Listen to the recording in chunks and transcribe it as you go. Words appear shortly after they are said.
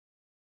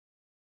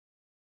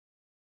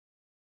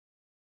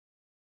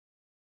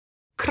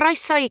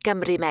Croeso i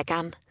Gymru,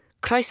 Megan.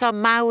 Croeso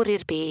mawr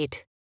i'r byd.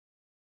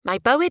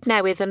 Mae bywyd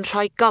newydd yn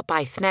rhoi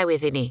gobaith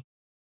newydd i ni.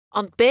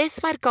 Ond beth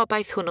mae'r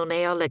gobaith hwnnw'n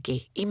ei olygu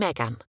i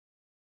Megan?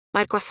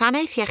 Mae'r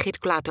Gwasanaeth Iechyd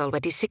Gwladol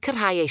wedi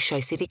sicrhau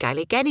eisoes iddi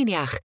gael ei gennin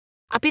iach,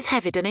 a bydd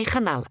hefyd yn ei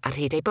chynnal ar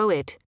hyd ei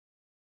bywyd.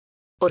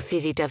 Wrth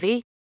iddi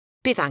dyfu,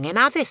 bydd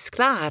angen addysg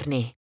dda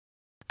arni.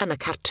 Yn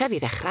y cartref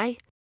i ddechrau,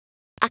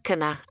 ac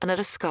yna yn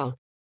yr ysgol,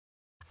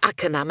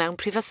 ac yna mewn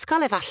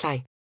prifysgol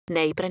efallai,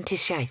 neu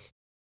brentisiaeth.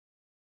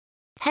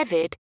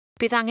 Hefyd,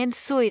 bydd angen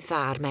swydd dda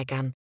ar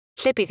Megan,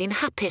 lle bydd hi'n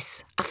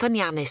hapus a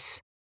ffyniannus.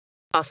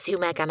 Os yw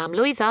Megan am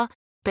lwyddo,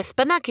 beth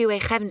bynnag yw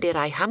ei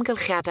chefndirau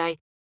hamgylchiadau,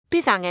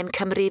 bydd angen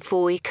Cymru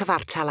fwy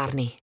cyfartal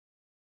arni.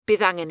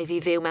 Bydd angen iddi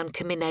fyw mewn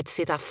cymuned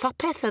sydd â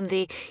phopeth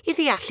ynddi i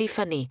ddeallu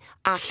ffynnu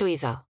a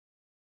llwyddo.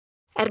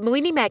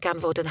 Mwyn i Megan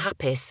fod yn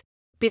hapus,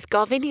 bydd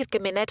gofyn i'r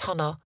gymuned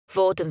honno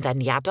fod yn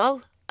ddeniadol,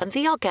 yn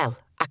ddiogel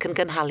ac yn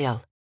gynhaliol.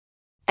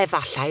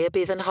 Efallai y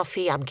bydd yn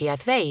hoffi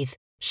amgueddfeydd,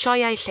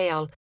 sioeau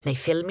lleol, neu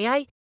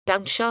ffilmiau,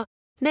 dawnsio,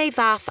 neu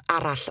fath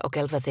arall o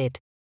gelfyddyd.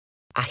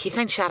 A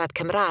hithau'n siarad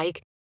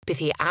Cymraeg,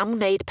 bydd hi am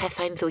wneud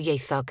pethau'n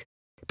ddwyieithog.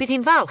 Bydd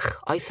hi'n falch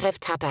o'i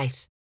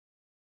threftadaeth.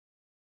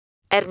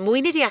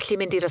 Mwyn iddi allu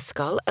mynd i'r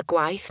ysgol, y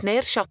gwaith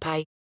neu'r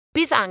siopau,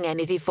 bydd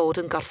angen iddi fod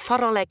yn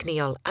gorfforol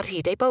egniol ar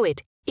hyd ei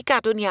bywyd, i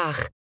gadw'n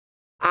iach,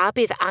 a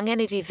bydd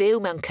angen iddi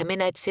fyw mewn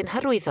cymuned sy'n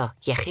hyrwyddo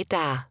iechyd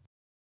da.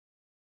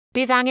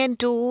 Bydd angen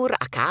dŵr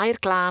ac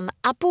aer glân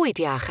a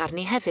bwyd iach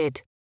arni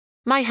hefyd.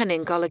 Mae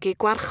hynny'n golygu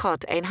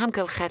gwarchod ein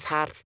hamgylchedd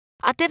hardd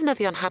a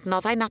defnyddio'n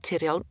hadnoddau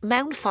naturiol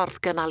mewn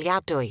ffordd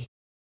gynaliadwy.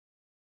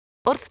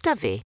 Wrth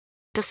dyfu,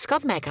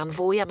 dysgodd Megan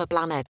fwy am y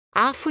blaned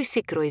a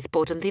phwysigrwydd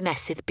bod yn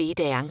ddinesydd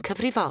byd-eang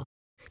cyfrifol.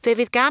 Fe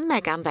fydd gan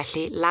Megan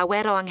felly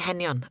lawer o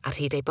anghenion ar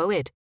hyd ei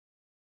bywyd.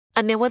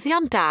 Y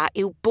newyddion da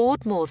yw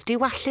bod modd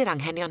diwallu'r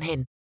anghenion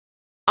hyn,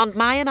 ond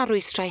mae yna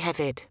rwystrau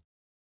hefyd.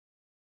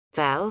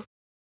 Fel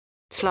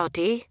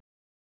tlodi,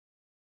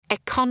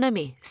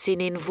 economi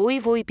sy'n un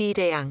fwy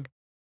byd-eang,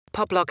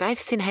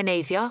 poblogaeth sy'n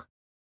heneiddio,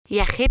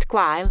 iechyd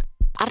gwael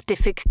a'r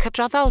diffyg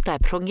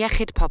cydraddoldeb rhwng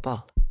iechyd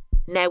pobl,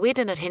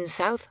 newid yn yr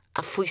hinsawdd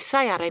a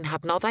phwysau ar ein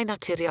hadnoddau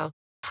naturiol,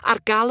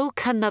 a'r galw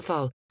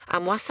cynyddol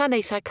am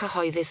wasanaethau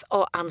cyhoeddus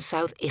o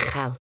ansawdd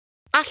uchel.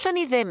 Allwn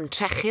ni ddim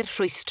trechu'r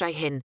rhwystrau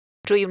hyn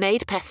drwy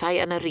wneud pethau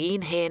yn yr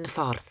un hen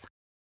ffordd.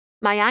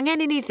 Mae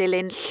angen i ni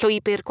ddilyn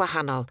llwybr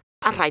gwahanol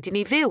a rhaid i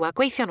ni fyw a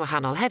gweithio'n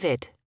wahanol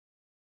hefyd.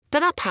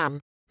 Dyna pam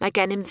mae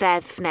gennym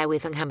ddeddf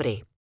newydd yng Nghymru.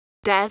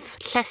 Deddf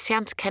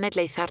Llesiant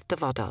Cenedlaethau'r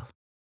Dyfodol.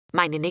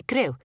 Mae'n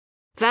unigryw,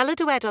 fel y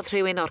dywedodd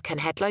rhywun o'r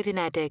Cenhedloedd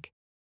Unedig.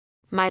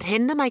 Mae'r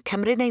hyn y mae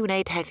Cymru'n ei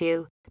wneud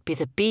heddiw,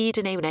 bydd y byd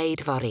yn ei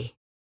wneud fori.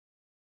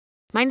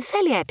 Mae'n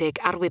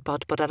seiliedig ar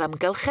wybod bod yr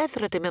amgylchedd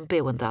rydym yn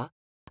byw ynddo,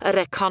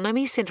 yr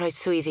economi sy'n rhoi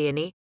swyddi i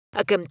ni,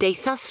 y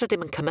gymdeithas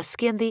rydym yn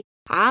cymysgu ynddi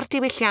a'r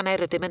diwylliannau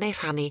rydym yn ei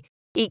rhannu,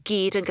 i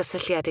gyd yn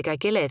gysylltiedig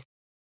â'i gilydd,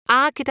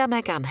 a gyda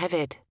Megan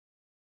hefyd.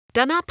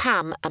 Dyna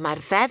pam y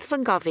mae'r ddeddf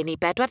yn gofyn i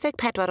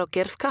 44 o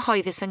gyrff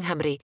cyhoeddus yng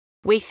Nghymru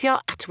weithio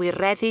at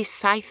wireddu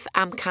 7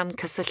 amcan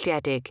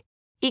cysylltiedig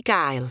i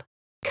gael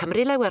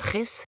Cymru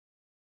lewyrchus,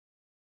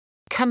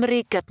 Cymru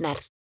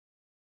gydnerth,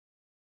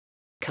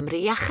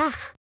 Cymru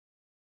iachach,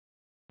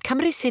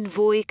 Cymru sy'n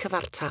fwy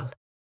cyfartal,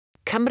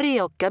 Cymru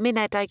o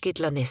gymunedau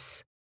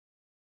gydlynus,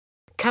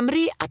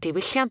 Cymru a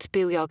diwylliant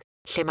bywiog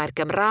lle mae'r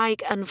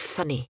Gymraeg yn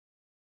ffynnu,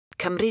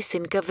 Cymru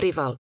sy'n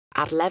gyfrifol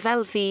ar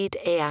lefel fyd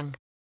eang.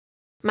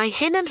 Mae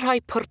hyn yn rhoi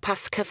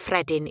pwrpas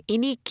cyffredin i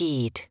ni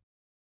gyd,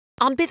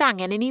 ond bydd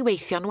angen i ni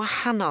weithio'n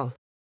wahanol.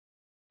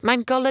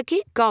 Mae'n golygu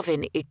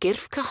gofyn i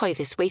gyrff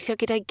cyhoeddus weithio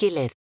gyda'i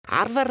gilydd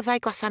ar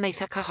fyrddau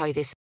gwasanaethau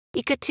cyhoeddus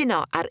i gytuno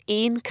ar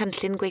un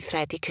cynllun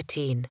gweithredu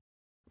cytun.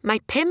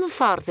 Mae 5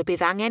 ffordd y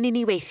bydd angen i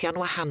ni weithio'n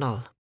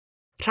wahanol.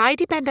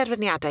 Rhaid i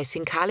benderfyniadau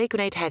sy'n cael eu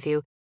gwneud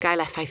heddiw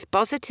gael effaith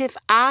bositif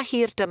a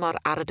hir dymor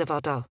ar y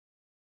dyfodol.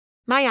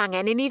 Mae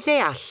angen i ni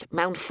ddeall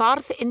mewn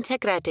ffordd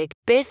integredig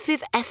beth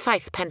fydd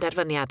effaith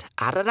penderfyniad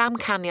ar yr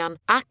amcanion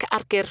ac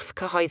ar gyrff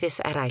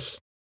cyhoeddus eraill.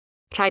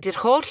 Rhaid i'r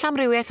holl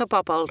amrywiaeth o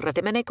bobl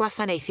rydym yn ei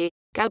gwasanaethu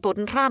gael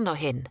bod yn rhan o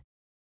hyn.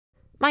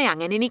 Mae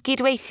angen i ni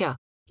gydweithio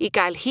i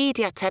gael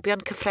hyd i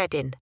atebion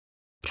cyffredin.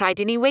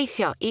 Rhaid i ni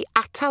weithio i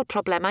atal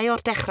problemau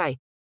o'r dechrau,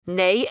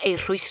 neu ei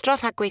rhwystro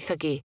rhag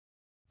gweithygu.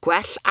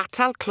 Gwell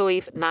atal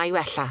clwyf na'i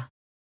wella.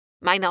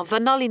 Mae'n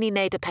ofynnol i ni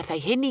wneud y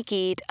pethau hyn i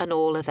gyd yn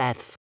ôl y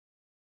ddeddf.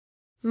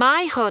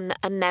 Mae hwn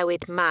yn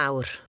newid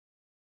mawr,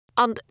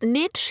 ond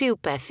nid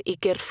rhywbeth i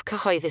gyrff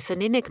cyhoeddus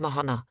yn unig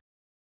mohono.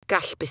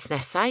 Gall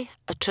busnesau,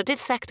 y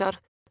trydydd sector,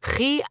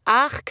 chi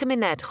a'ch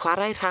cymuned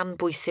chwarae rhan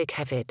bwysig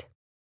hefyd.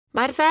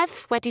 Mae'r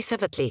ddeddf wedi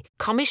sefydlu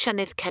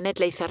Comisiynydd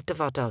Cenedlaethau'r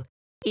Dyfodol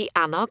i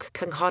annog,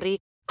 cynghori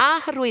a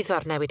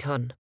hyrwyddo'r newid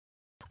hwn.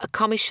 Y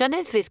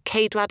comisiynydd fydd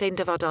ceidwad ein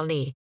dyfodol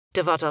ni,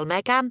 dyfodol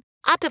Megan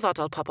a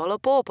dyfodol pobl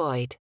o bob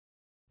oed.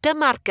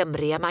 Dyma'r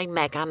Gymru y mae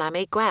Megan am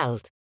ei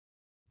gweld.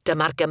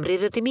 Dyma'r Gymru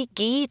rydym i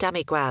gyd am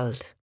ei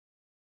gweld.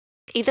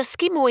 I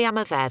ddysgu mwy am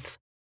y ddeddf,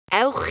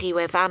 ewch i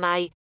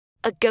wefannau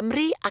y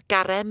Gymru a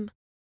Garem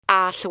a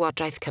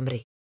Llywodraeth Cymru.